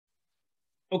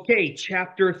Okay,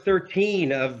 chapter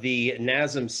 13 of the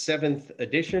NASM 7th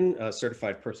edition,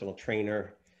 Certified Personal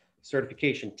Trainer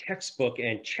Certification Textbook.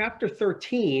 And chapter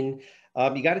 13,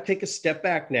 you got to take a step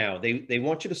back now. They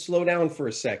want you to slow down for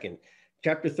a second.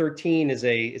 Chapter 13 it's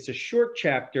a short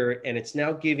chapter, and it's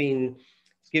now giving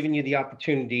you the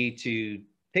opportunity to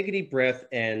take a deep breath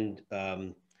and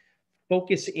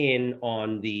focus in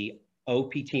on the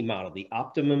OPT model, the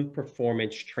Optimum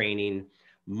Performance Training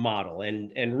model.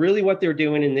 And really what they're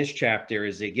doing in this chapter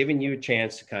is they're giving you a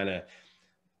chance to kind of,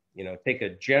 take a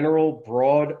general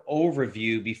broad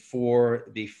overview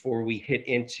before we hit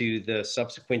into the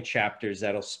subsequent chapters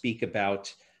that'll speak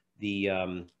about the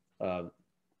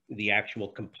actual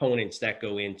components that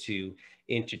go into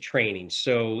training.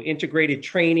 So integrated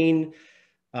training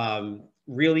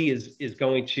really is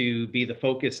going to be the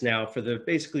focus now for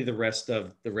basically the rest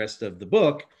of the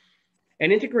book.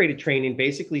 And integrated training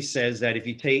basically says that if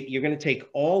you're going to take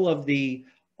all of the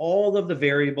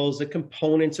variables, the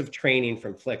components of training,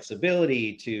 from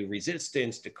flexibility to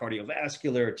resistance to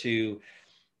cardiovascular to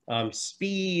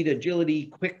speed, agility,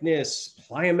 quickness,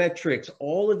 plyometrics,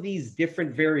 all of these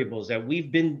different variables that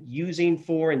we've been using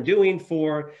for and doing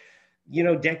for,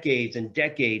 decades and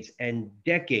decades and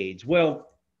decades.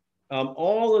 Well,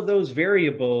 all of those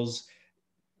variables,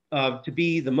 to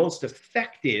be the most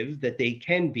effective that they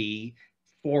can be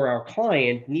for our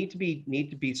client, need to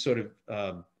be sort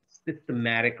of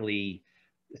systematically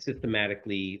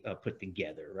put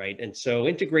together, right? And so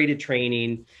integrated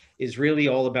training is really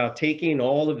all about taking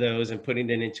all of those and putting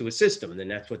them into a system. And then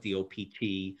that's what the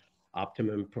OPT,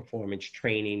 Optimum Performance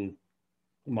Training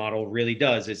model, really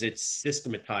does, is it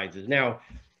systematizes. Now,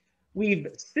 we've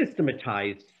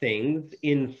systematized things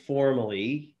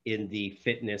informally in the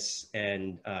fitness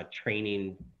and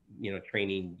training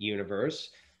universe.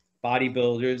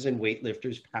 Bodybuilders and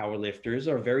weightlifters, powerlifters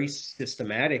are very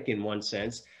systematic in one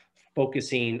sense,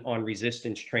 focusing on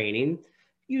resistance training,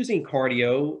 using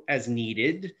cardio as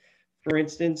needed. For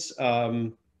instance,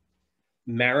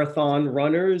 marathon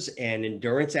runners and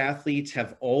endurance athletes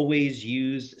have always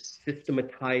used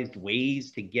systematized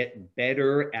ways to get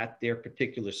better at their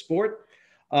particular sport.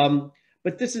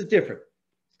 But this is different.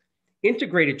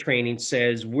 Integrated training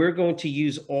says we're going to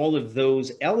use all of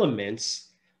those elements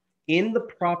in the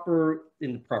proper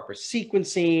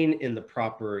sequencing, in the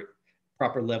proper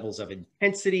levels of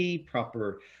intensity,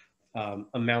 proper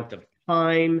amount of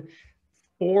time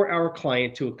for our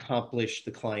client to accomplish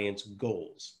the client's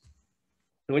goals.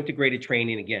 So integrated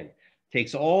training, again,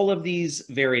 takes all of these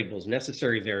variables,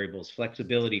 necessary variables,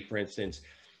 flexibility, for instance,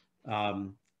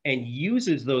 and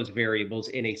uses those variables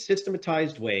in a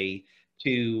systematized way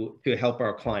to help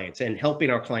our clients. And helping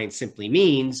our clients simply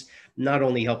means not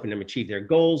only helping them achieve their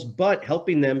goals, but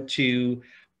helping them to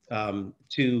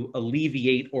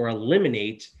alleviate or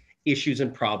eliminate issues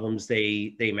and problems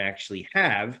they may actually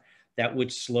have that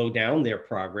would slow down their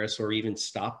progress or even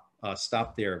stop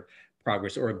their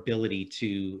progress or ability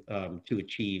to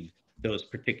achieve those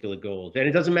particular goals. And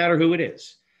it doesn't matter who it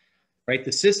is, right?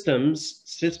 The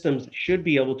systems should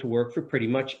be able to work for pretty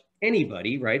much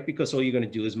anybody, right? Because all you're going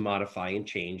to do is modify and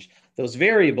change those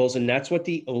variables. And that's what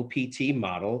the OPT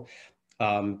model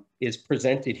is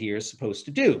presented here is supposed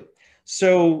to do.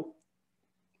 So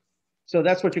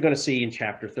that's what you're going to see in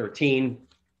chapter 13.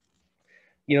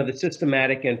 The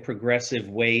systematic and progressive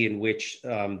way in which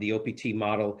the OPT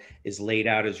model is laid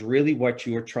out is really what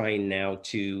you're trying now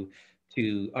to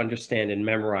understand and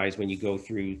memorize when you go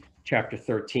through chapter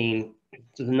 13.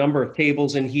 There's a number of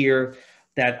tables in here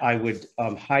that I would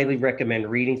highly recommend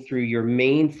reading through. Your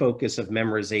main focus of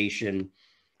memorization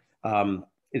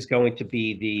is going to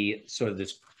be the sort of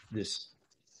this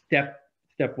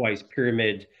stepwise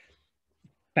pyramid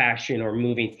fashion, or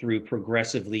moving through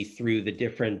progressively through the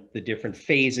different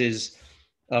phases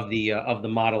of the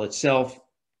model itself.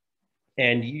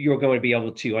 And you're going to be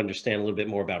able to understand a little bit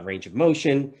more about range of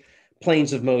motion,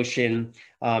 planes of motion,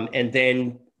 and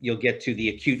then you'll get to the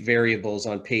acute variables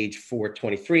on page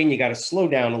 423. And you got to slow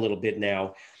down a little bit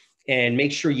now and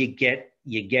make sure you get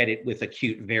it with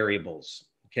acute variables.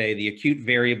 Okay, the acute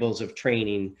variables of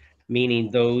training, meaning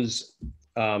those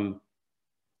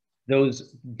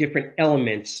different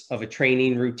elements of a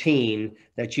training routine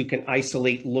that you can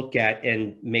isolate, look at,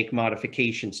 and make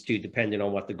modifications to depending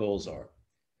on what the goals are.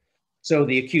 So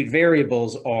the acute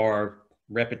variables are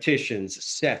repetitions,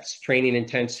 sets, training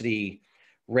intensity,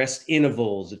 rest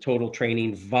intervals, the total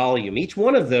training volume. Each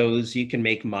one of those you can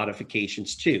make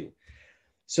modifications to.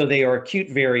 So they are acute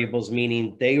variables,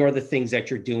 meaning they are the things that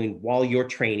you're doing while you're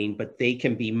training, but they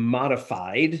can be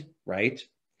modified, right?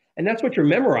 And that's what you're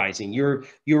memorizing. You're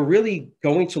really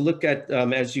going to look at,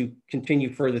 as you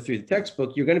continue further through the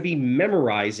textbook, you're going to be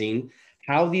memorizing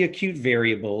how the acute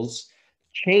variables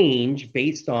change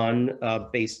based on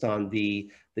the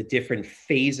different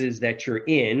phases that you're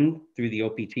in through the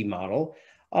OPT model,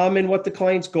 and what the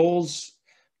client's goals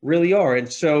really are.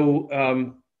 And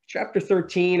so chapter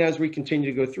 13, as we continue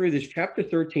to go through this, chapter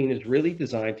 13 is really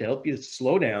designed to help you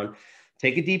slow down,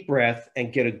 take a deep breath,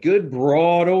 and get a good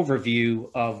broad overview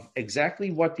of exactly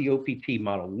what the OPT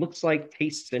model looks like,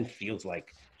 tastes, and feels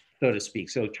like, so to speak.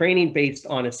 So training based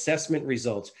on assessment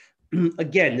results.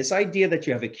 Again, this idea that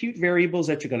you have acute variables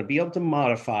that you're going to be able to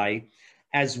modify,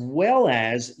 as well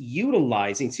as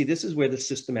utilizing, see, this is where the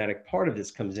systematic part of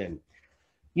this comes in.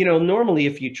 You know, normally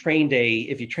if you trained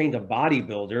a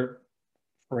bodybuilder,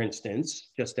 for instance,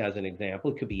 just as an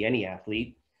example, it could be any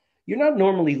athlete, you're not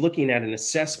normally looking at an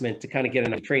assessment to kind of get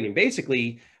enough training.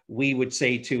 Basically, we would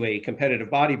say to a competitive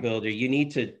bodybuilder, you need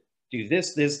to do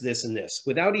this, this, this, and this,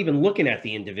 without even looking at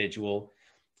the individual,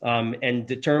 and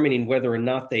determining whether or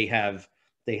not they have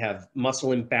muscle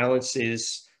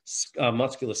imbalances,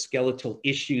 musculoskeletal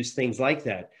issues, things like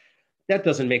that. That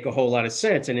doesn't make a whole lot of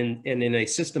sense. And in a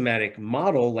systematic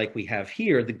model like we have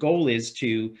here, the goal is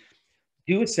to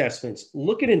do assessments,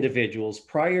 look at individuals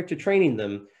prior to training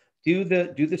them, do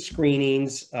the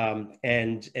screenings,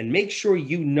 and make sure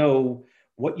you know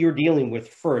what you're dealing with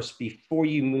first before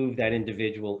you move that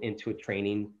individual into a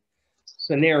training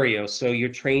scenario. So you're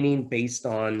training based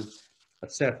on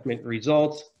assessment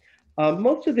results.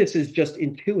 Most of this is just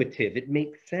intuitive. It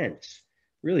makes sense,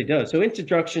 really does. So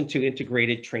introduction to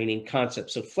integrated training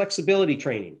concepts. So flexibility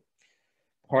training,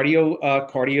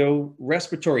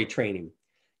 cardiorespiratory training.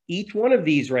 Each one of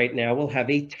these right now will have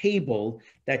a table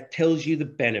that tells you the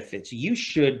benefits. You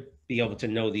should be able to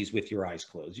know these with your eyes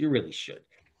closed. You really should.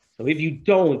 So if you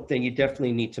don't, then you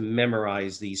definitely need to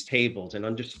memorize these tables and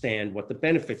understand what the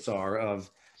benefits are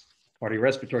of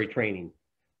cardiorespiratory training,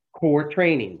 core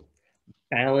training,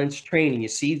 balance training. You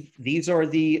see, these are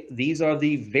the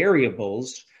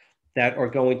variables that are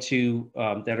going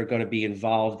to be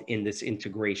involved in this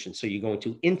integration. So you're going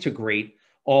to integrate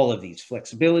all of these: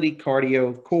 flexibility,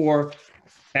 cardio, core,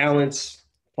 balance,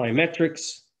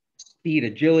 plyometrics, speed,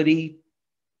 agility,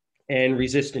 and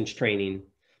resistance training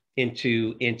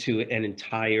into an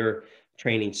entire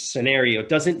training scenario. It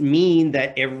doesn't mean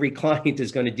that every client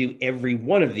is going to do every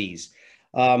one of these.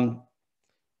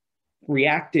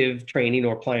 Reactive training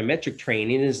or plyometric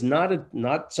training is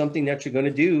not something that you're going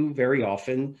to do very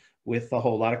often with a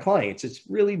whole lot of clients. It's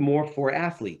really more for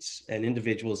athletes and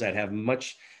individuals that have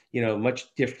much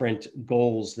different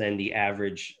goals than the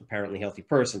average apparently healthy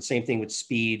person. Same thing with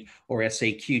speed or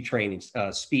SAQ training,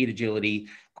 speed, agility,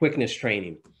 quickness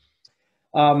training.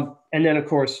 And then of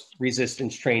course,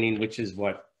 resistance training, which is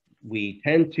what we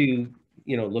tend to,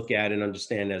 look at and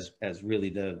understand as really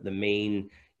the main,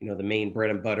 the main bread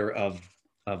and butter of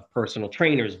personal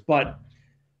trainers. But,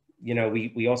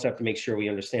 we also have to make sure we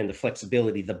understand the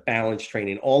flexibility, the balance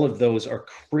training. All of those are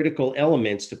critical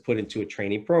elements to put into a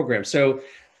training program. So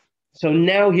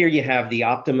now here you have the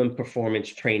Optimum Performance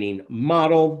Training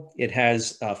Model. It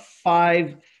has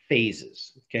 5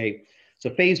 phases, okay? So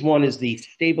phase 1 is the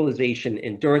stabilization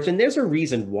endurance, and there's a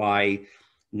reason why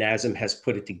NASM has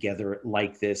put it together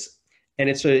like this, and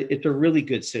it's a really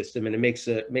good system, and it makes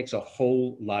a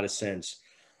whole lot of sense.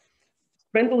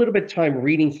 Spend a little bit of time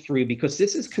reading through, because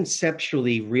this is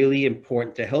conceptually really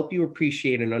important to help you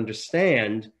appreciate and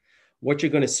understand what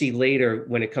you're going to see later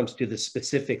when it comes to the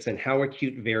specifics and how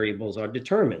acute variables are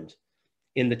determined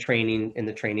in the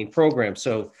training program.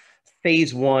 So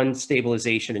phase 1,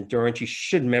 stabilization, endurance, you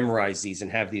should memorize these and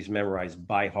have these memorized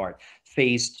by heart.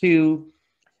 Phase 2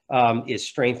 is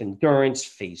strength endurance.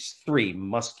 Phase 3,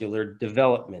 muscular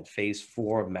development. Phase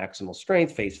 4, maximal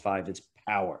strength. Phase 5 is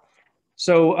power.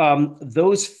 So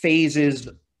those phases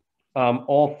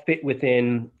all fit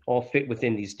within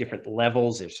these different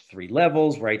levels. There's 3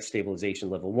 levels, right? Stabilization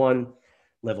level 1,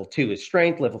 level 2 is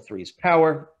strength, level 3 is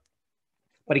power.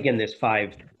 But again, there's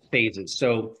 5 phases.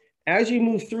 So as you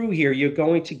move through here, you're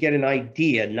going to get an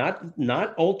idea,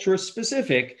 not ultra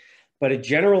specific, but a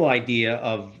general idea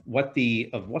of what the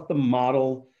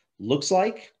model looks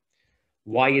like,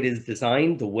 why it is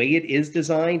designed, the way it is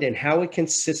designed, and how it can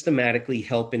systematically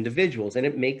help individuals. And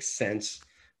it makes sense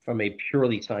from a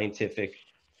purely scientific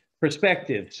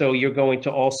perspective. So you're going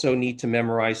to also need to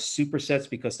memorize supersets,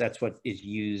 because that's what is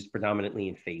used predominantly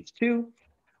in phase 2,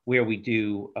 where we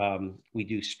do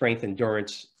strength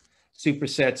endurance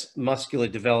supersets, muscular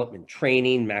development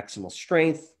training, maximal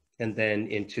strength, and then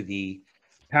into the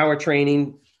power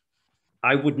training.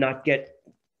 I would not get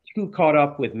too caught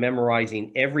up with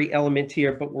memorizing every element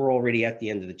here, but we're already at the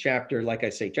end of the chapter. Like I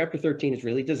say, chapter 13 is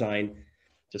really designed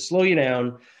to slow you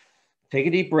down, take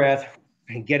a deep breath,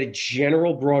 and get a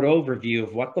general broad overview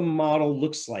of what the model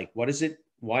looks like. What is it?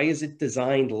 Why is it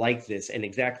designed like this? And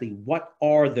exactly what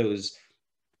are those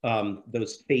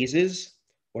phases?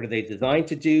 What are they designed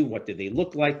to do? What do they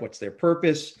look like? What's their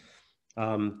purpose?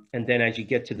 And then as you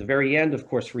get to the very end, of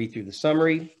course, read through the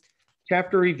summary,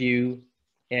 chapter review,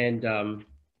 and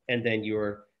then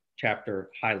your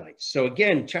chapter highlights. So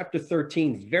again, chapter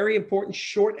 13, very important,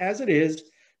 short as it is,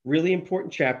 really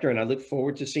important chapter. And I look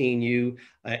forward to seeing you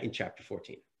in chapter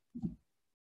 14.